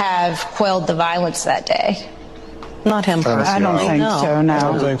could have quelled the violence that day? Not him personally. I don't think so, no. I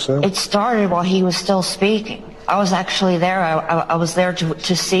don't think so. It started while he was still speaking. I was actually there. I was there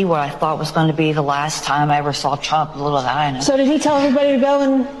to see what I thought was going to be the last time I ever saw Trump with Little Diana. So did he tell everybody to go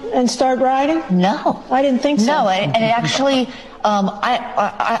and start rioting? No. I didn't think so. No, and it actually,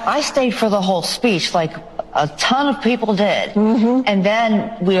 I stayed for the whole speech, like a ton of people did. Mm-hmm. And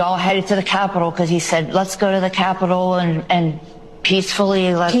then we all headed to the Capitol because he said, let's go to the Capitol and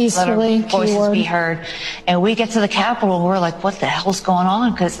peacefully let our voices be heard. And we get to the Capitol and we're like, what the hell's going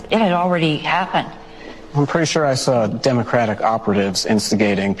on? Because it had already happened. I'm pretty sure I saw Democratic operatives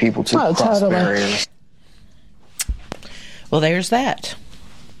instigating people to cross barriers. Well, there's that.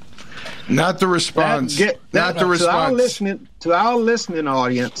 Not the response. Not the response. To our listening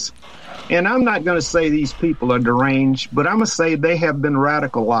audience, and I'm not going to say these people are deranged, but I'm going to say they have been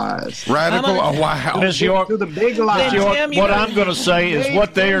radicalized. Wow. Ms. York, to the big lie. What I'm going to say is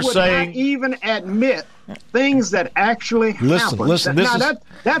what they are saying. Not even admit things that actually happen. Listen.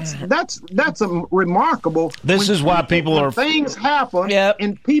 That's a remarkable. This is why people are. Things happen,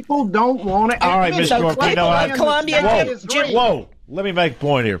 and people don't want to. All right, Ms. York. Whoa. Let me make a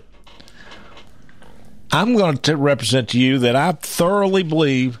point here. I'm going to represent to you that I thoroughly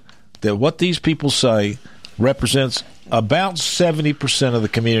believe that what these people say represents about 70% of the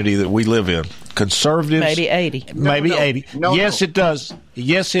community that we live in. Conservatives. Maybe 80. Maybe 80. Yes, it does.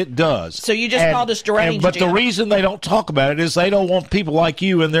 Yes, it does. So you just called us deranged. But the reason they don't talk about it is they don't want people like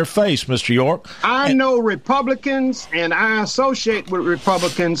you in their face, Mr. York. I know Republicans, and I associate with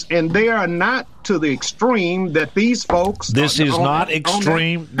Republicans, and they are not to the extreme that these folks. This is not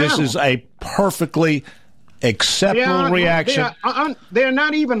extreme. This is a perfectly acceptable reaction. They're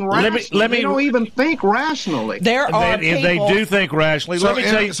not even rational. They don't even think rationally. There are people. They do think rationally. So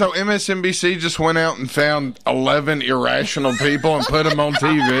MSNBC just went out and found 11 irrational people and put them on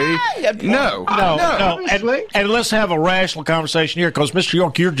TV? No. And let's have a rational conversation here, because, Mr.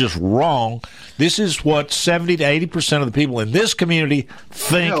 York, you're just wrong. This is what 70 to 80% of the people in this community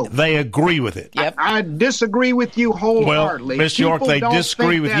think. They agree with it. Yep. I disagree with you wholeheartedly. Well, Ms. York, they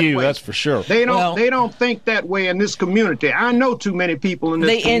disagree with you. That's for sure. They don't think that way in this community. I know too many people in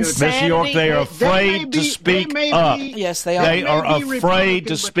this community. Ms. York, they are afraid to speak up. Yes, they are. They are afraid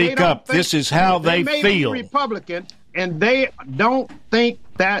to speak up. This is how they feel. They may be Republican, and they don't think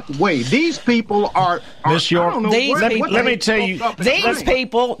that way. These people are Miss York, let me tell you,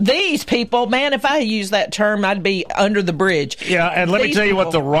 these people, man, if I used that term, I'd be under the bridge. Yeah, and let me tell you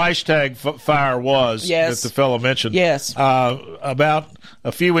what the Reichstag fire was that the fellow mentioned. Yes. About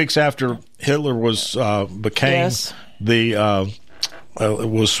a few weeks after Hitler was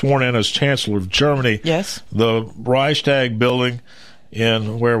was sworn in as Chancellor of Germany. Yes. The Reichstag building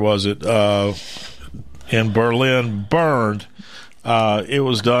in, where was it? In Berlin burned. It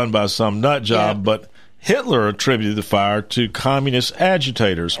was done by some nut job, but Hitler attributed the fire to communist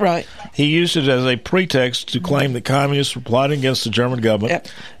agitators. Right. He used it as a pretext to claim that communists were plotting against the German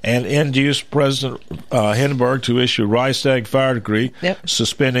government and induced President Hindenburg to issue a Reichstag fire decree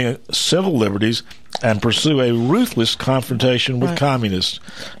suspending civil liberties and pursue a ruthless confrontation with communists.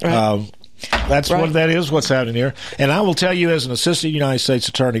 That's what that is, what's happening here. And I will tell you, as an assistant United States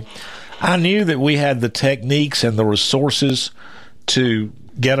attorney, I knew that we had the techniques and the resources to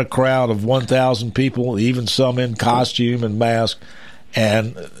get a crowd of 1,000 people, even some in costume and mask,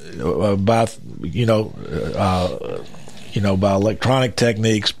 and by electronic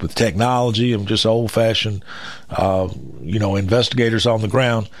techniques, with technology and just old-fashioned, investigators on the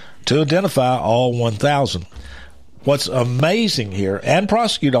ground to identify all 1,000. What's amazing here, and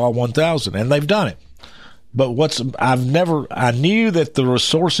prosecute all 1,000, and they've done it. But I knew that the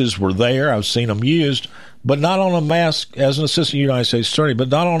resources were there. I've seen them used, but not on a mass, as an assistant United States attorney, but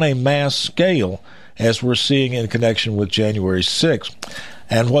not on a mass scale as we're seeing in connection with January 6th.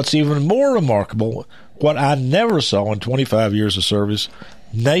 And what's even more remarkable, what I never saw in 25 years of service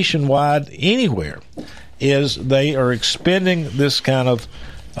nationwide anywhere, is they are expending this kind of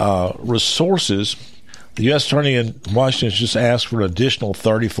resources. The U.S. Attorney in Washington has just asked for an additional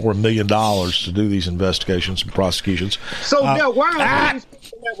 $34 million to do these investigations and prosecutions. So, Bill, why are these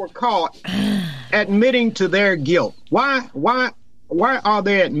people that were caught admitting to their guilt? Why are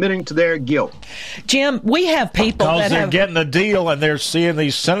they admitting to their guilt? Jim, we have people because they're getting a deal, and they're seeing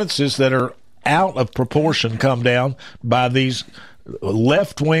these sentences that are out of proportion come down by these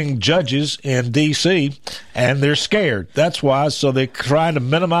left-wing judges in D.C., and they're scared. That's why. So they're trying to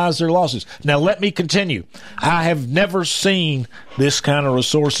minimize their losses. Now, let me continue. I have never seen this kind of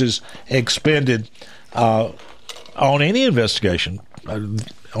resources expended on any investigation by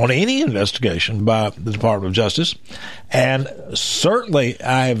the Department of Justice, and certainly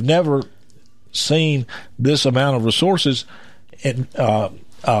I have never seen this amount of resources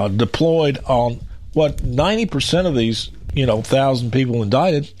deployed on what 90% of these 1,000 people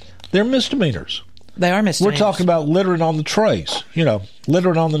indicted, they're misdemeanors. They are misdemeanors. We're talking about littering on the trace,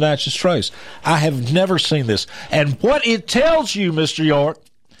 littering on the Natchez Trace. I have never seen this. And what it tells you, Mr. York,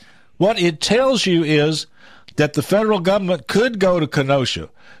 is that the federal government could go to Kenosha,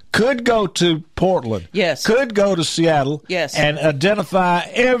 could go to Portland, could go to Seattle, and identify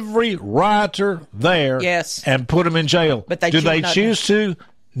every rioter there, and put them in jail. But they choose to?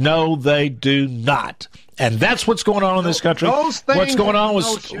 No, they do not. And that's what's going on in this country. What's going on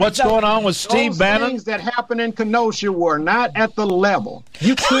with Steve Bannon? Those things that happened in Kenosha were not at the level.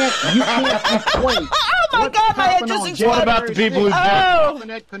 You can't equate. Oh my God, my head just exploded. What about the people who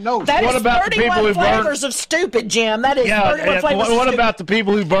burned? That is 31 flavors of stupid, Jim. That is 31 flavors of stupid. What about the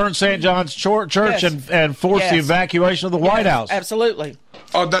people who burned St. John's Church and forced the evacuation of the White House? Absolutely.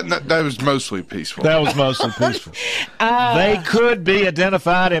 Oh, that was mostly peaceful. That was mostly peaceful. They could be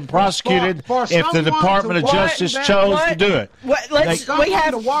identified and prosecuted if the Department of Justice chose to do it. We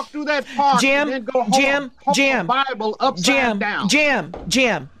have to walk through that park and then go home, the Bible upside down.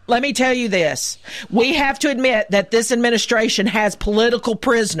 Jim. Let me tell you this. We have to admit that this administration has political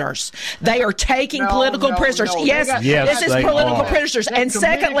prisoners. They are taking political prisoners. Yes, this is political prisoners. And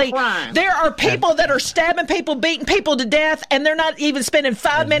secondly, there are people that are stabbing people, beating people to death, and they're not even spending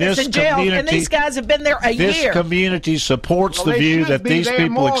 5 minutes in jail. And these guys have been there a year. This community supports the view that these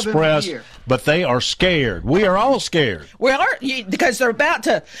people express, but they are scared. We are all scared. We are, because they're about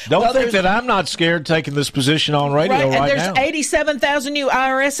to. Don't think that I'm not scared taking this position on radio right now. And there's 87,000 new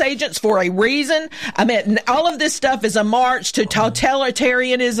IRS agents for a reason. I mean, all of this stuff is a march to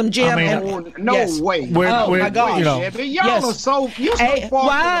totalitarianism, Jim. I mean, no way. My God. Y'all are so far to the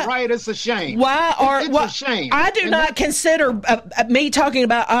right, it's a shame. It's a shame. I do not consider me talking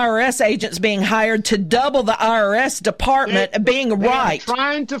about IRS agents being hired to double the IRS department being right.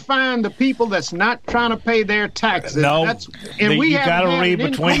 Trying to find the people that's not trying to pay their taxes. No, you got to read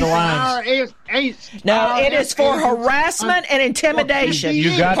between the lines. No, it is for harassment and intimidation.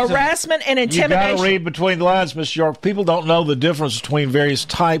 Harassment and intimidation. You got to read between the lines, Mr. York. People don't know the difference between various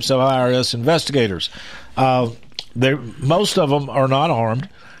types of IRS investigators. Most of them are not armed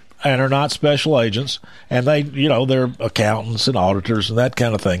and are not special agents, and they're accountants and auditors and that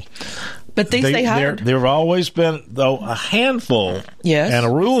kind of thing. But they hired. There have always been, though, a handful. Yes. And a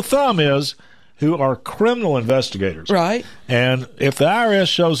rule of thumb is who are criminal investigators. Right. And if the IRS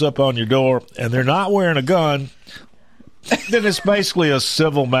shows up on your door and they're not wearing a gun, then it's basically a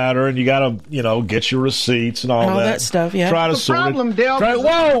civil matter, and you got to, get your receipts and all that stuff. Yeah. Try to sort it.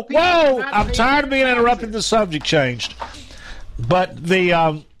 Whoa! I'm tired of being interrupted. The subject changed. But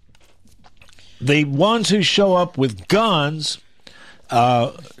the ones who show up with guns.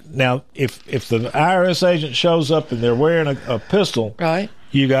 Now, if the IRS agent shows up and they're wearing a pistol, right,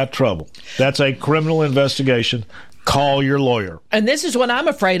 you got trouble. That's a criminal investigation. Call your lawyer. And this is what I'm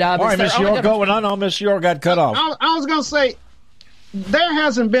afraid of. All right, Miss York, Miss York got cut off. I was going to say, there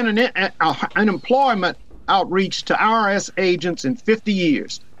hasn't been an employment outreach to IRS agents in 50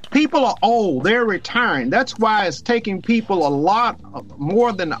 years. People are old. They're retiring. That's why it's taking people a lot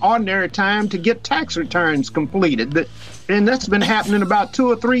more than ordinary time to get tax returns completed. And that's been happening about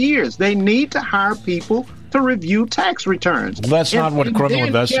 2 or 3 years. They need to hire people to review tax returns. Well, that's not what criminal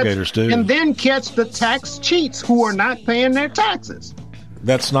investigators do. And then catch the tax cheats who are not paying their taxes.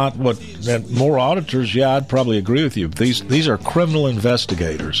 That's not what more auditors. Yeah, I'd probably agree with you. These are criminal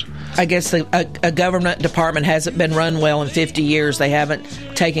investigators. I guess a government department hasn't been run well in 50 years. They haven't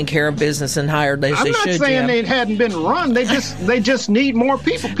taken care of business and hired as they should. I'm not saying they hadn't been run. They just need more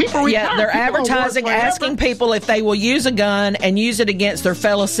people. People retire. They're advertising, asking people if they will use a gun and use it against their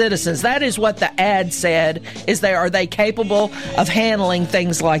fellow citizens. That is what the ad said. Are they capable of handling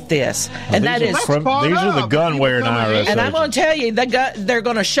things like this? And these are the gun wearing IRS. And I'm going to tell you, they're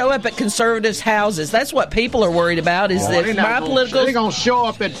going to show up at conservatives' houses. That's what people are worried about. Is that they're going to show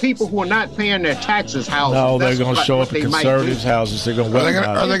up at people who are not paying their taxes houses. No, they're going to show up at conservatives' houses. They're going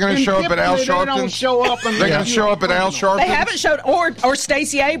to. Are they going to show up at Al Sharpton's? They're going to show up at Al Sharpton's. They haven't showed, or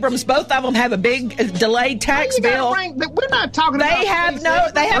Stacey Abrams. Both of them have a big delayed tax bill. We're not talking about. They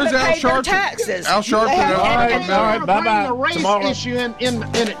haven't paid their taxes. Al Sharpton. All right, bye-bye. The race issue in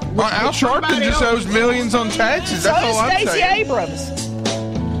Al Sharpton just owes millions on taxes. That's all I'm saying. So does Stacey Abrams.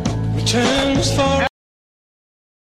 Returns for